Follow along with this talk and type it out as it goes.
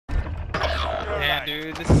man,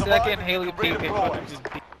 dude. The second Haley P can fucking just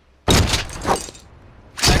beat.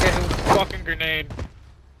 That guy who fucking grenade.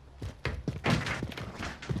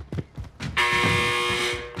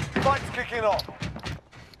 Fight's kicking off.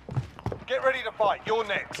 Get ready to fight. You're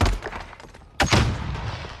next.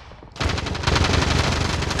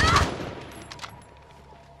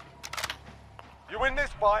 You win this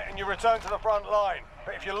fight and you return to the front line.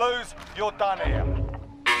 But if you lose, you're done here.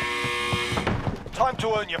 Time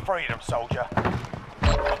to earn your freedom, soldier.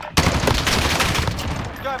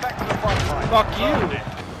 Going back to the front line. Fuck you.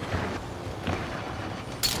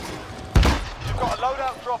 You've got a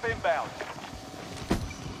loadout drop inbound.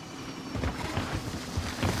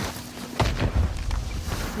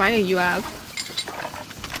 Mine you have.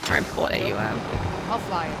 Or I bought it you have. I'll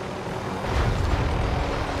fly it.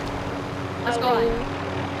 Let's go.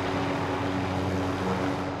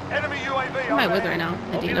 Enemy UAV I'm with right now.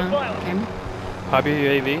 Medina. Okay. Pop your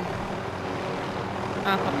UAV.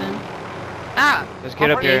 Pop in. Ah! Let's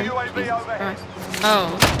get up here. UAV overhead.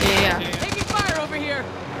 Oh, yeah. Taking fire over here.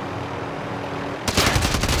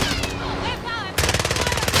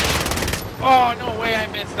 Oh, no way I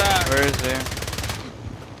missed that. Where is there?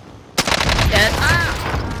 Dead. Ah!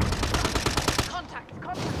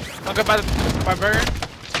 I'll go by burger.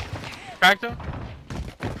 Cracked him.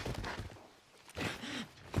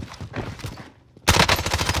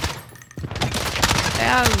 They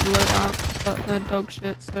have lit up, but they're dog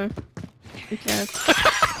shit, so who cares?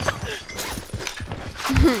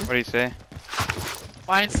 What do you say?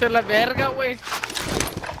 Váyanse la verga, wey.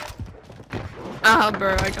 Ah,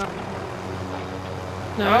 bro, I got.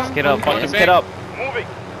 No. Let's Get up, Okay. let's get up. Moving.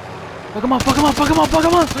 Fuck him up, fuck him up, fuck him up, fuck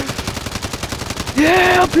him up!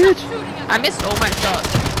 Yeah, bitch! I missed all my shots.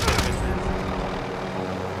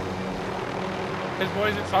 His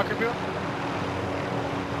boys in soccer field.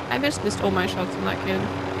 I missed all my shots on that kid.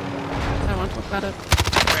 I don't want to talk about it.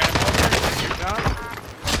 Ran him over. You're down.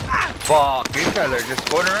 Fuck, these guys are just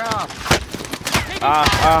going around.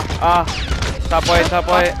 Top white, top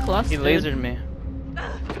white. Clustered. He lasered me.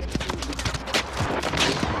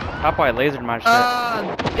 Top white lasered my shit.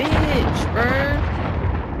 Bitch, bro.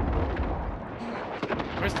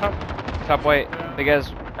 Where's top? Top white, Yeah. big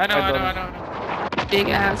ass. I know. Big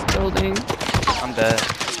ass building. I'm dead.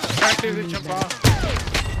 Try to jump off.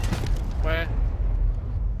 Where?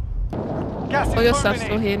 Gas is Oh, your moving stuff's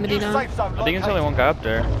still in. here, New Medina. safe zone I think there's only located. one guy up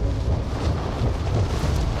there.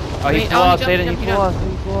 Oh, he Wait, flew oh, he off, jumped, Zayden, he jumped, flew off,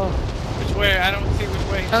 he flew off. Which way? I don't see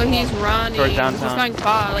which way. Oh, he's running. Towards He's downtown. going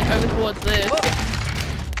far, like over towards this.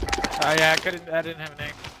 Oh yeah, I didn't have a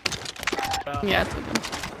name. Yeah, it's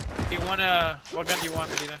okay. Do you wanna? What gun do you want,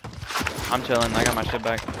 Medina? I'm chilling, I got my shit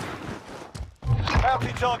back.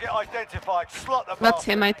 Bounty target identified. Slot the That's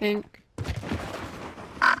bastard. him, I think.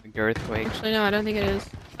 Big earthquake. Actually, no, I don't think it is.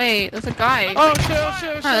 Wait, there's a guy. Oh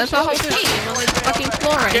shit! No, there's a whole team on the fucking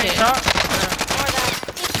floor right Getting here. shot.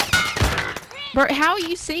 Bro, how are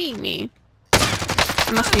you seeing me?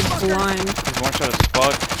 I must be blind. He's one shot as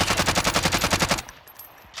fuck.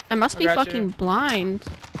 I must be I got fucking you. blind.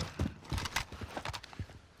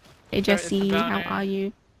 Hey Jesse, down how here. are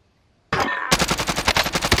you?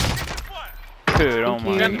 Dude, oh Thank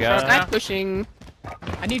my you. Gun god. Guy pushing.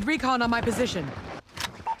 I need recon on my position.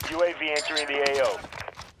 UAV entering the AO.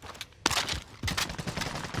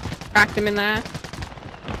 Cracked him in there.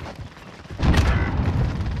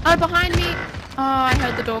 Oh, behind me! Oh, I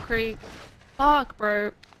heard the door creak. Fuck,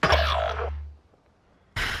 bro.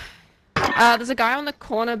 There's a guy on the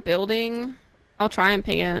corner building. I'll try and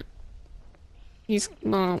ping it.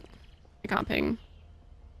 Well, I can't ping.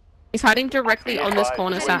 He's hiding directly on this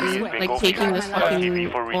corner, Saturn. Like, taking this fucking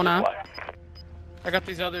corner. I got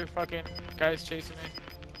these other fucking guys chasing me.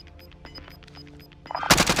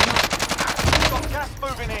 Gas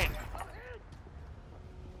moving in.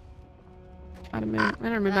 I don't move. I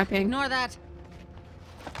don't remove my ping. Ignore that.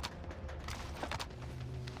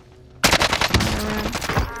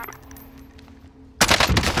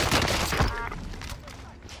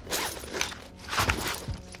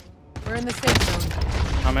 We're in the safe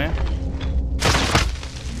zone. I'm in.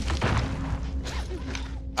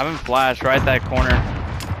 I haven't flashed right that corner.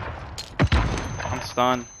 I'm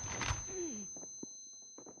stunned.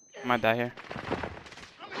 I might die here.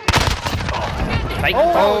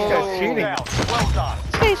 Oh, this guy's cheating. Well done.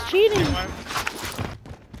 This guy's cheating.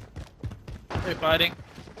 They're fighting.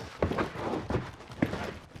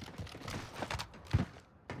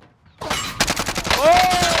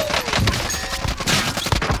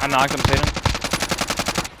 I knocked him, Tatum.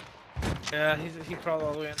 Yeah, he crawled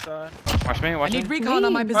all the way inside. Watch me, I watch me. need recon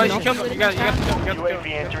on my Oh, you position. killed him. You got to kill. UAV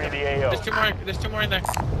entering the AO. There's two more in there.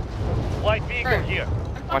 Light vehicle here.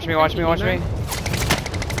 Watch me, watch me, watch me.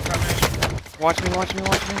 Watch me, watch me,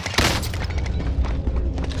 watch me.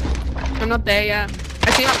 I'm not there yet.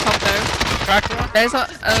 I see him up top though. Cracked one. There's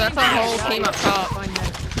that's a whole team up top. Find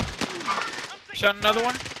that. Shot another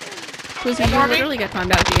one. Because you literally get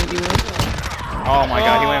timed out at the end. Oh my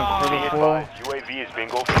god, he went for the full. UAV is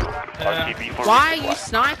bingo fuel. RTB for Why are you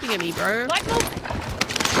sniping at me, bro?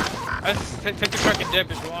 Take the fucking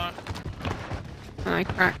dip if you want. I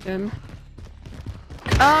cracked him.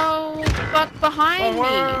 Oh, fuck, behind me.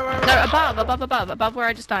 No, above where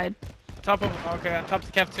I just died. Top of, okay, on top of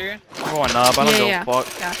the cafeteria. I'm going up, I don't give a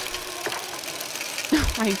fuck. Yeah.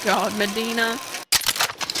 Oh my god, Medina.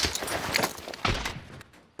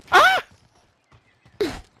 Ah!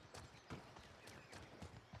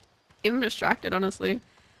 I'm distracted, honestly.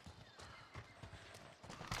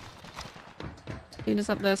 He just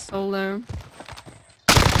up there solo.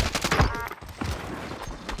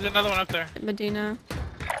 There's another one up there. Medina.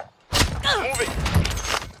 moving.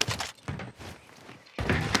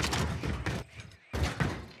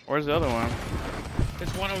 Where's the other one?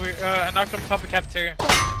 There's one over here. I knocked him on top of the cafeteria.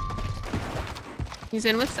 He's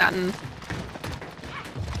in with Satin.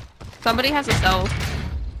 Somebody has a cell.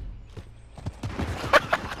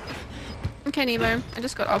 Okay, Nemo. I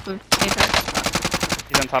just got off of Apex.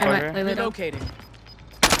 He's on top I of might here. play later. Relocating.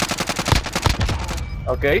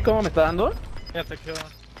 Ok, ¿cómo me está dando? Yeah, to kill him.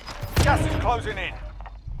 Gas is closing in.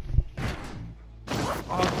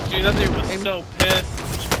 Oh, dude, that dude was so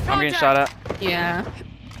pissed. I'm getting shot at. Yeah.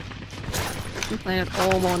 Been playing it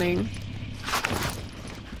all morning.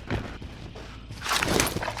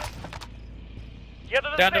 Get to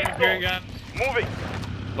the Down to safe him here zone. again. Moving.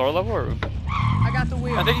 Lower level or? I got the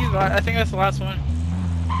wheel. I think that's the last one.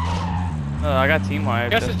 I got team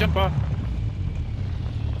wiped. Guess just jump off.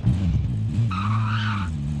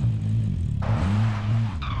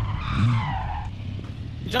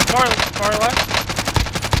 You jump far left.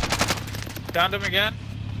 Downed him again.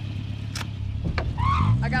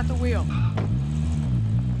 I got the wheel.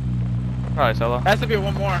 Probably solo. Has to be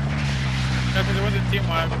one more. No, because it wasn't team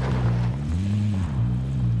wide.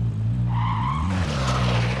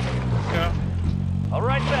 Go. All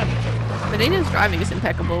right then. Medina's driving is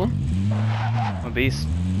impeccable. I'm a beast.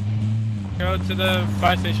 Go to the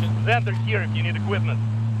fire station. Xander here if you need equipment.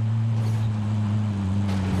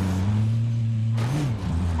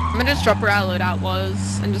 I'm gonna just drop where our loadout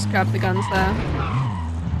was and just grab the guns there.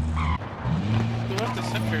 Who left the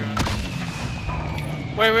sentry on?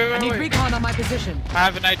 Wait. I need recon on my position. I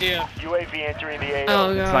have an idea. UAV entering the AO. Oh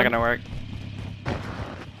It's not god. gonna work.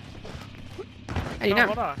 How you No, know?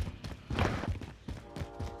 hold on.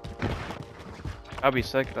 I'll be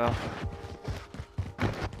sick though.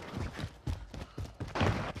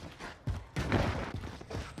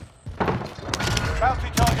 Bounty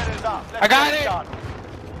target is up. Let's I got get it. done.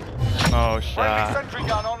 Oh Friendly shot. sentry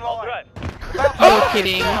gun All online. right. Oh,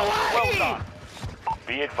 kidding. Well done.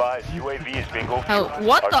 Be advised, UAV is bingo Oh, fuel.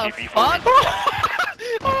 what the RTB for fuck?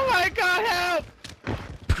 Oh my god, help!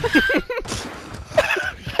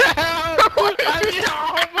 Help!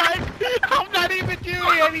 I'm not even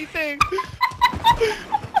doing anything!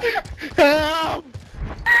 Help!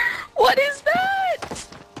 What is that?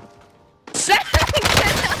 Sam,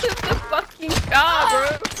 get out of the fucking car,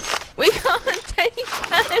 bro. We can't take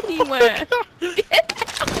that anywhere.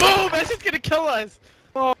 Boom! That's just gonna kill us!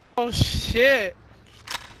 Oh shit!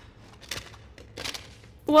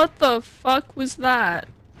 What the fuck was that?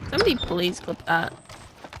 Somebody please clip that.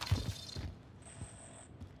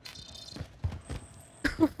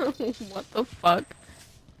 What the fuck?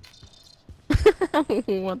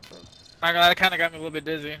 What My god, that kinda got me a little bit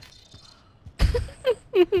dizzy.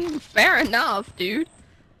 the... Fair enough, dude.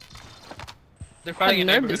 They're I fighting had in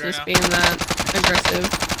no neighborhood business right being that aggressive.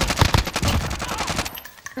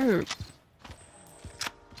 Oh,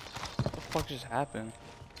 What the fuck just happened?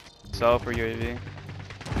 Sell for UAV.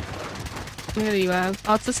 who do you have?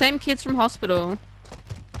 Oh, it's the same kids from hospital.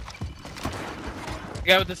 You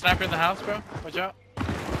guy with the sniper in the house, bro? Watch out.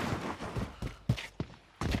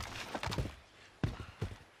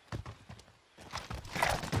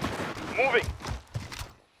 Moving.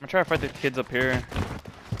 I'm gonna try to fight the kids up here.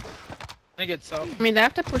 I think it's so. I mean, they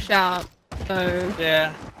have to push out, so...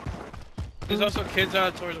 Yeah. There's also kids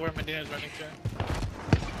out towards where Medina's running to.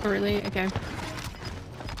 Oh, really? Okay.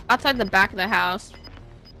 Outside the back of the house.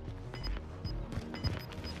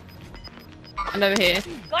 And over here.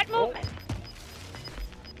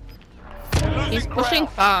 He's pushing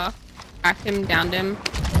far. Cracked him, downed him.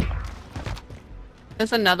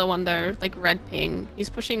 There's another one though, like red ping. He's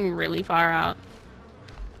pushing really far out.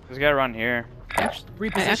 There's a guy around here. I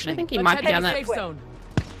actually think he might be down that. Safe zone.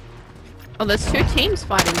 Oh, there's two teams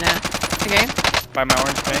fighting there. Okay. By my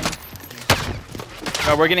orange ping.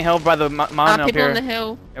 No, we're getting held by the mountain up People here. on the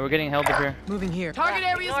hill. Yeah, we're getting held up here. Moving here. Target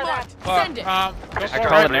area is marked. Fuck. Send it. Go I for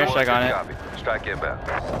call it. an airstrike on it. Strike inbound.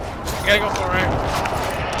 You gotta go for it,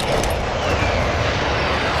 right?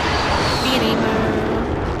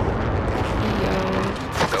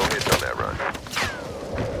 No hits on that run.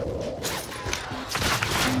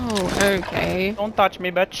 Oh, okay. Don't touch me,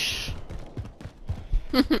 bitch.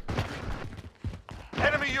 Enemy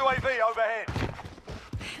UAV overhead.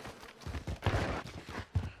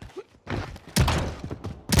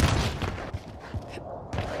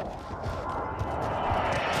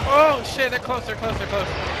 Oh shit, they're close, they're close, they're close.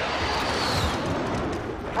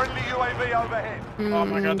 Friendly UAV overhead. Oh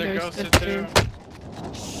my god, they're there's ghosted the too.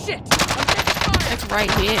 Shit. I'm taking fire. Like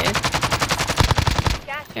right here.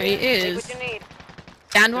 There he is.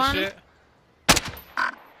 Down Good one. shit.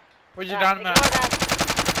 Where'd you down him at?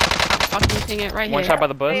 Fucking ping it right One here. shot by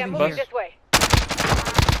the bus.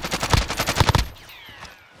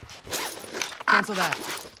 Cancel that.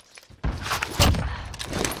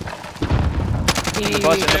 In the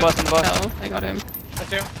bus, in the bus, in the bus. Oh, I got him.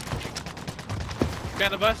 That's you.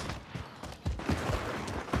 Behind the bus.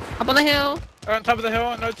 Up on the hill. Or on top of the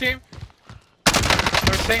hill, no team.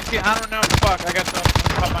 Or same team, I don't know. Fuck, I got some.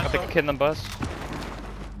 Pop I think a myself. kid in the bus.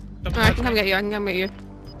 Alright, I can come get you. I can come get you.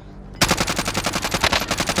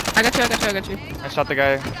 I got you. I got you. I got you. I shot the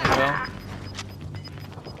guy as well.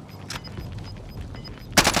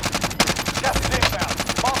 Gas is inbound.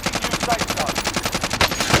 Marking new safe zone.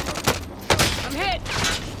 I'm hit.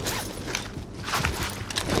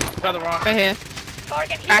 Got the wrong. Right here.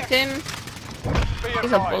 Cracked him. Be He's a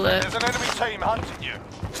advised, bullet. there's an enemy team hunting you.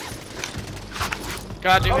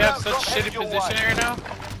 God, do we have Loadout such drop shitty headed your position way. here now?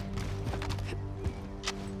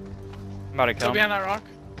 I'm about to kill Still him. behind that rock.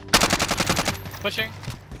 Pushing.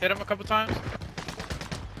 Hit him a couple times.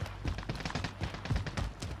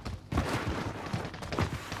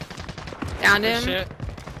 Downed Good him. shit.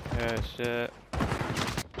 Yeah, shit.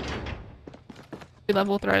 2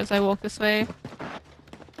 level throws. I walk this way.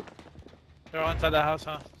 They're all inside the house,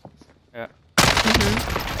 huh? Yeah.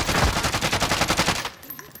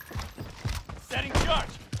 Setting charge.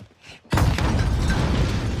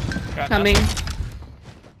 Got Coming. nothing.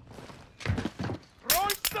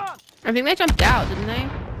 I think they jumped out, didn't they?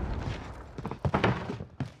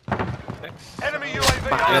 Thanks. Enemy UAV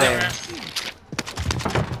Yeah, There. overhead.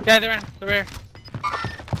 Yeah, they're in. They're here.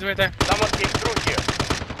 He's right there. Someone came through here.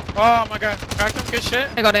 Oh my god. Cracked him. Good shit.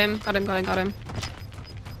 I got him. Got him. Got him. Got him.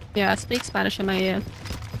 Yeah, I speak Spanish in my ear.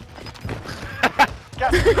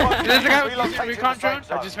 Gas is close. There's a guy with Relocating a to recon the drone. safe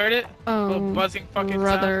zone. I just heard it. Little Oh, buzzing fucking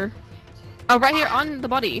brother. Oh, right here on the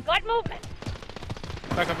body. Got movement.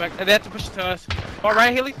 sound. Back up, back. They have to push it to us. All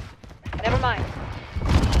right, Haley. Never mind.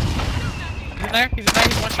 He's in there. He's in there.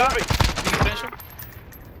 He's one shot. You can finish him.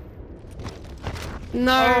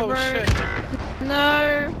 No, Oh bro. shit.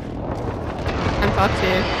 No. I'm fucked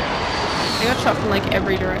here. I got shot from like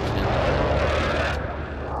every direction.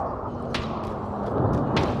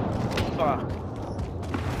 Fuck.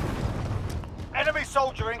 Enemy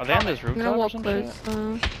soldier Are they on incoming. this I'm rooftop gonna or walk some close.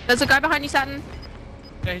 shit? There's a guy behind you, Saturn.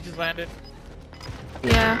 Yeah, he just landed.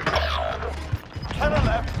 Yeah. 10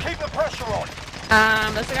 left. Keep the pressure on.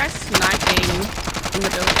 There's a guy sniping in the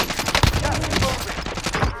building. Gas is moving.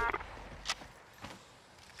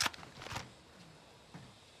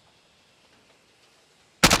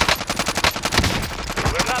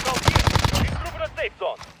 We're not all here. Regroup in a safe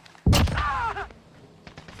zone.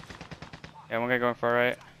 Yeah, one guy going far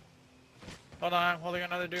right. Hold on, I'm holding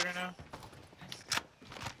another dude right now.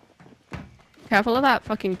 Careful of that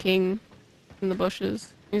fucking king in the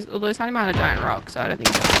bushes. Although he's hiding behind a giant rock, so I don't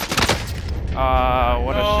think he's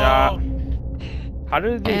What a No. shot. How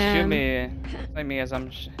did they shoot Um, me? Like me as I'm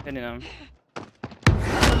hitting them.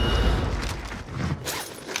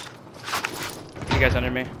 You guys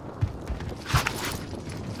under me.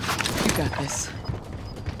 You got this.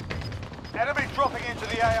 Enemy dropping into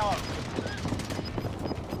the AO.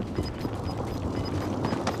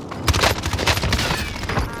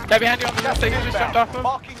 Guy behind you on the Gas roof that is you just inbound. jumped off of.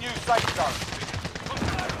 Marking new safe zone.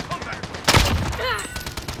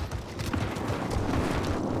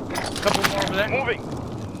 Couple more over there. Moving.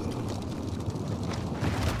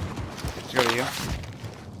 Let's go to you.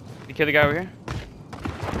 You kill the guy over here?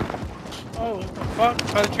 Oh, what the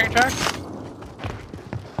fuck? By the train tracks?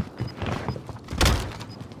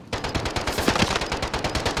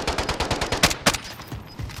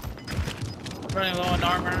 Running low on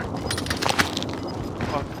armor.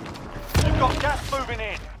 You've got gas moving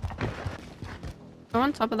in. Go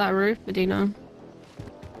on top of that roof, Medina.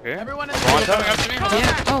 Here? Everyone in Coming up to me. Hold on.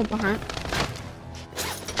 Yeah. Oh, behind.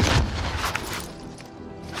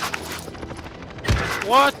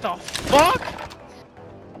 What the fuck?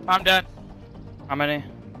 I'm dead. How many?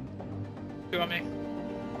 2 on me.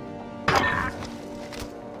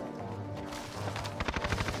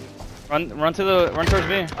 Run towards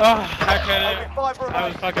me. Oh, I couldn't. Only 5 I remain.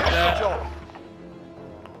 was fucking Finish the dead. job.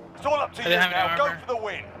 It's all up to I you didn't have any now. Go armor. for the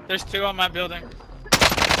win. There's 2 on my building.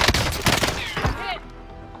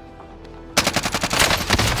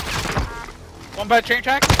 One by train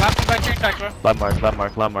track. Last one by train track, bro.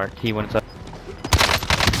 Landmark. He went up.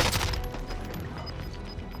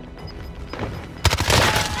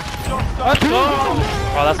 Let's go.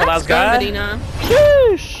 Oh, that's the last Let's go, guy. Medina.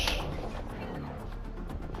 Sheesh.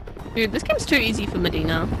 Dude, this game's too easy for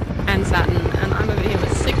Medina and Saturn, and I'm over here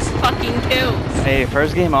with 6 fucking kills. Hey,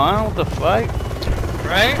 first game on. What the fuck?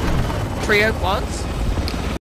 Right? Trio quads.